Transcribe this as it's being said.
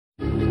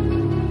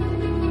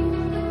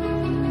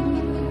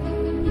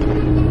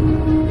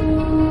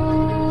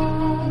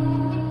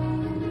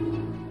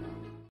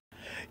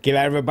G'day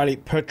everybody,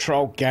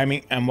 Patrol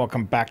Gaming, and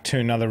welcome back to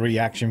another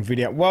reaction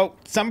video. Well,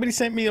 somebody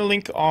sent me a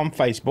link on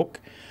Facebook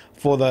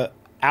for the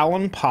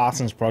Alan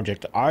Parsons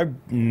Project. I've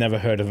never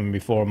heard of him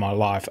before in my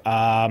life.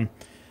 And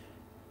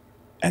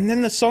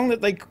then the song that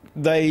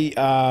they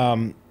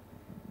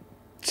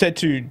said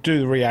to do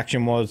the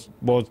reaction was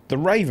The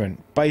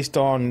Raven, based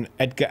on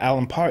Edgar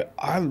Allan Poe.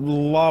 I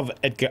love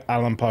Edgar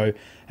Allan Poe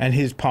and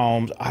his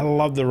poems. I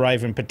love The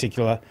Raven in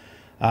particular.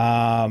 So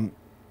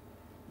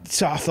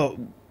I thought,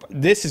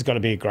 this has got to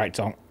be a great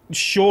song.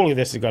 Surely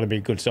this has got to be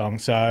a good song.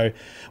 So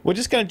we're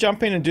just going to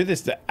jump in and do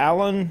this. The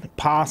Alan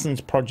Parsons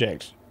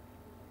Project.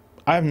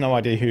 I have no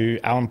idea who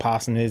Alan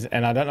Parsons is,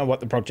 and I don't know what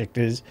the project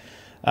is.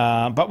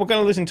 But we're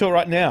going to listen to it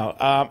right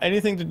now.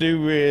 Anything to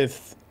do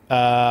with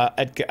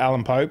Edgar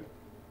Allan Poe,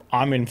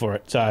 I'm in for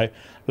it. So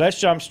let's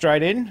jump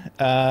straight in.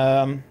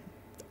 And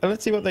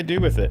let's see what they do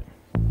with it.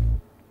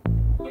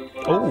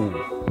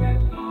 Oh.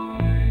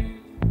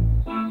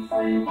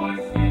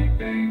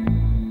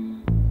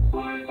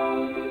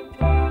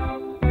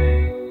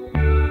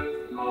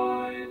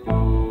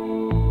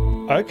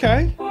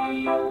 Okay.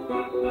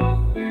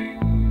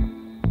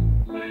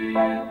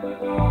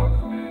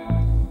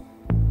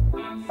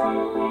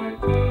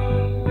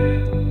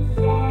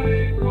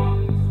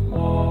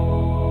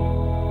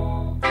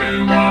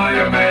 To my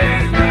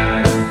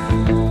amazement,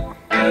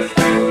 there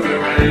stood a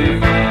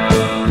raven,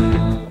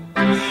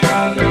 whose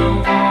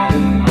shadow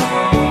hung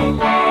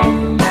above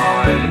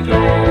my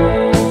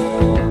door.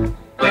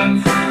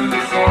 Then through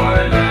the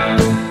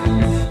silence,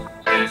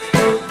 it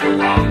spoke the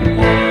one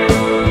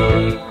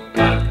word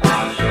that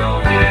I shall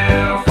hear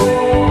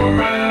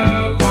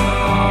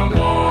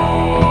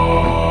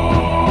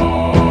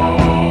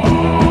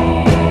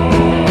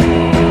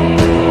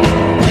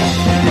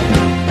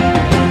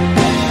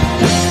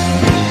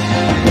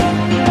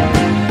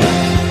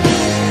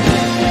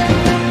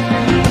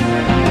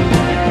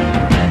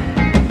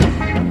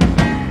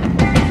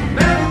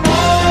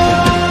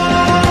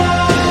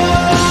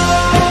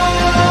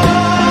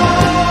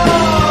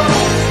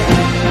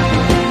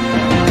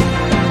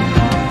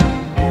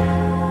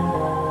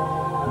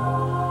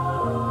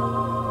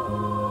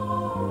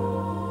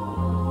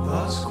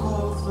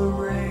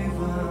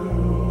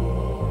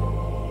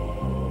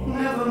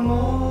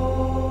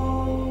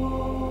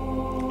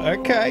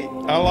Okay,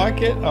 I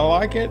like it. I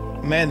like it.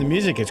 Man, the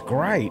music is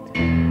great.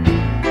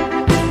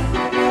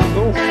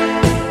 Ooh.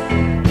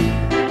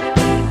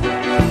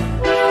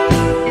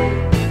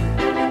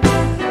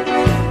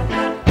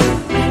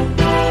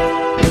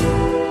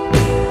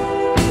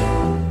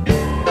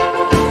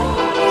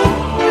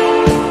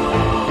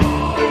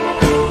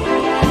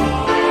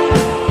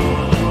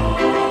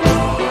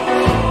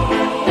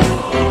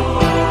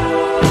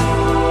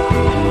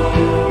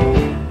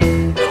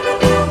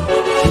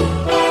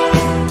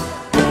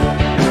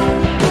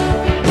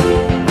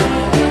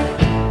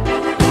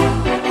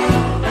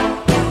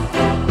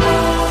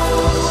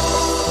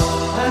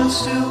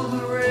 Still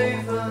the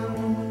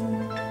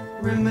raven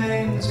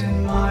remains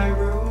in my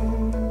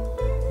room,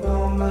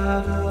 no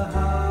matter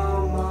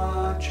how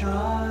much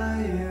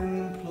I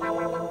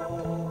implore.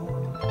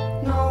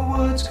 No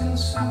words can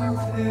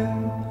soothe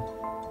him,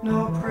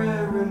 no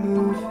prayer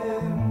remove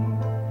him,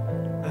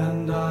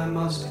 and I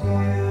must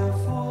hear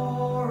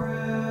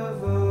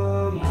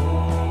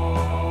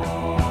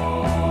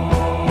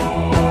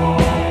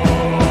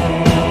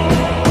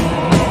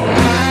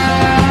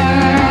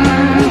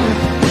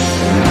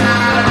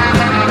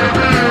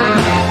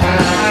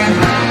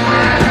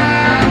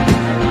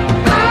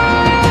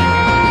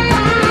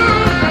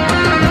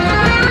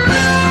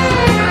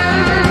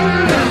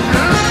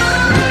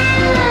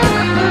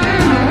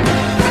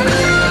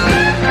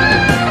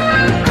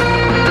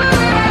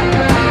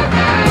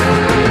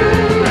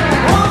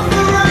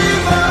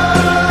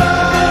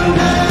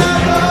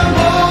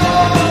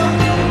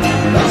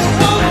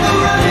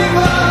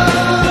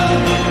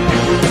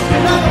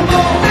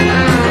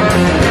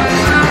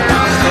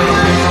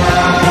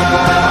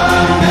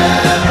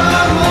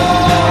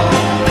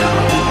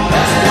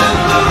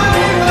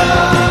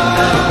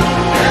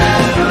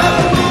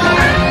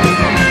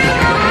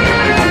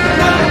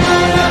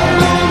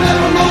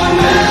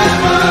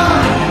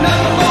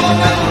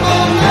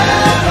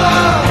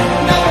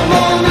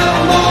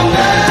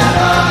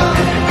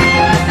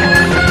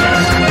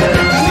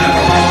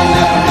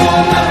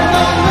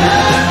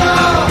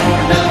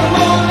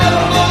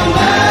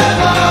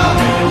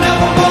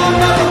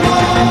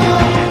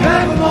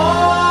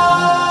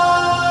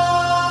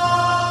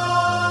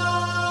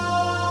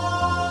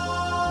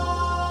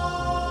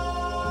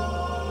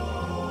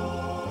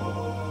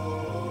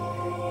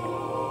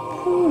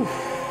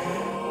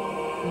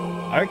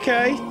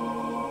Okay.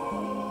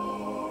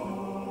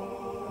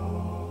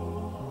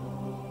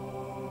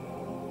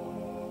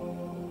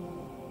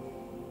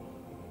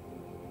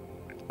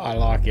 I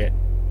like it.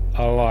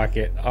 I like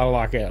it. I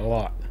like it a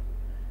lot.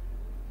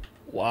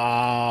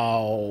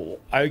 Wow.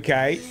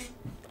 Okay.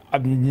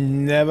 I've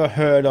never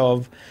heard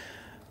of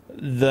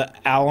the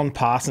Alan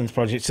Parsons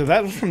Project. So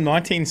that was from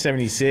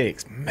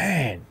 1976.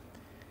 Man.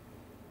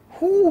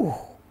 Whew.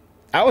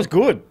 That was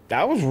good.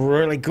 That was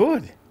really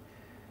good.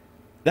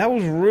 That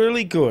was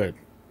really good.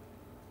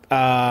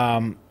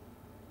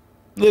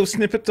 Little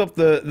snippets of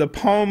the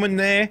poem in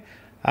there.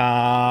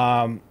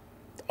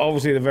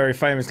 Obviously, the very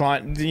famous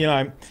line. You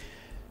know,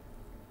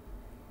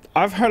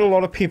 I've heard a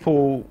lot of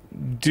people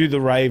do the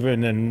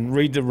Raven and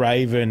read the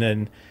Raven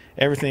and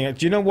everything.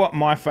 Do you know what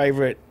my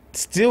favorite,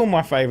 still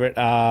my favorite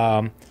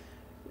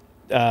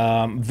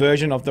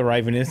version of the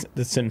Raven is?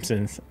 The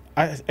Simpsons.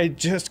 It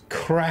just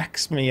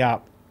cracks me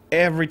up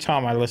every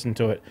time I listen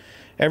to it.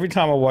 Every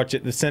time I watch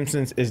it, The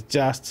Simpsons is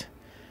just,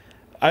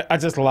 I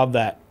just love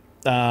that.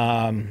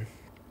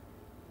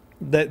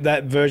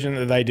 That version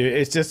that they do.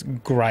 It's just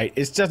great.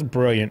 It's just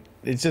brilliant.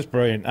 It's just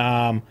brilliant.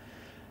 That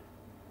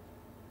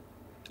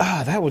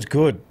was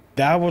good.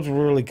 That was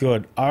really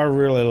good. I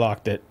really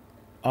liked it.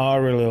 I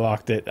really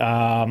liked it.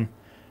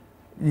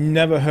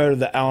 Never heard of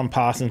the Alan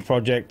Parsons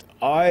Project.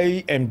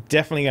 I am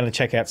definitely going to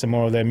check out some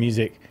more of their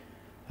music.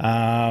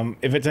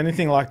 If it's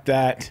anything like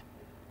that,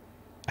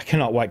 I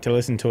cannot wait to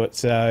listen to it.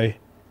 So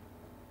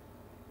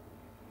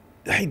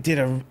they did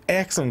an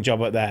excellent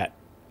job at that.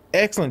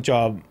 Excellent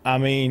job. I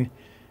mean,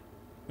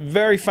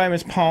 very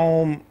famous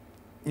poem.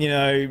 You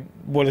know,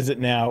 what is it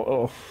now?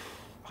 Oh,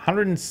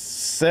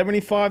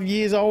 175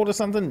 years old or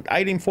something.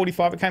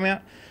 1845 it came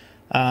out.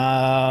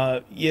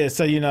 Yeah,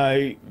 so, you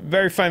know,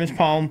 very famous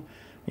poem.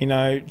 You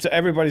know, so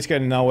everybody's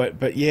going to know it.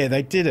 But yeah,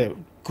 they did a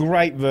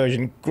great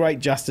version, great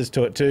justice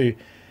to it too.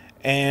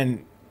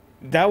 And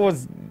that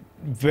was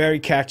very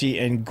catchy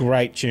and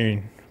great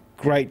tune.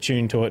 Great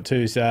tune to it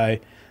too. So,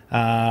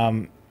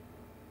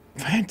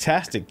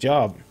 fantastic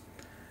job.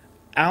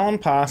 Alan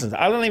Parsons.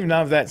 I don't even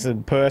know if that's a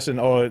person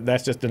or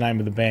that's just the name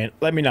of the band.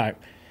 Let me know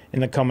in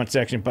the comment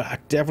section. But I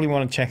definitely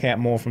want to check out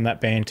more from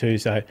that band too.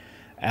 So,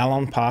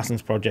 Alan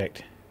Parsons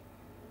Project.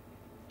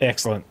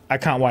 Excellent. I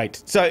can't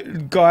wait. So,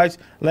 guys,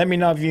 let me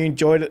know if you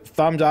enjoyed it.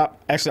 Thumbs up.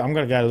 Actually, I'm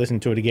going to go listen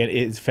to it again.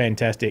 It's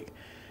fantastic.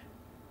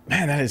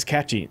 Man, that is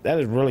catchy. That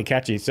is really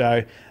catchy.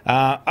 So,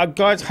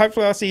 guys,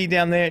 hopefully I'll see you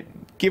down there.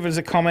 Give us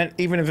a comment,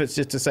 even if it's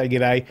just to say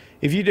g'day.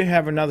 If you do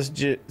have another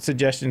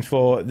suggestion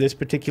for this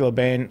particular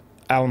band,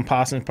 Alan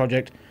Parsons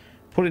Project,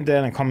 put it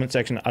down in the comment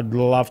section. I'd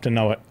love to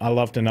know it. I'd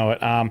love to know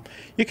it.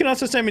 You can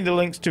also send me the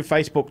links to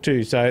Facebook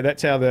too. So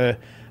that's how the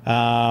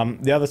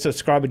other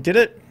subscriber did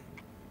it.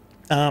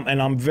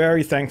 And I'm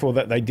very thankful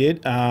that they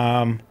did.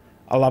 I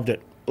loved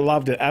it.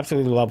 Loved it.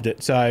 Absolutely loved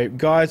it. So,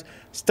 guys,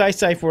 stay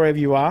safe wherever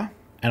you are.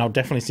 And I'll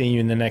definitely see you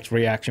in the next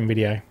reaction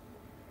video.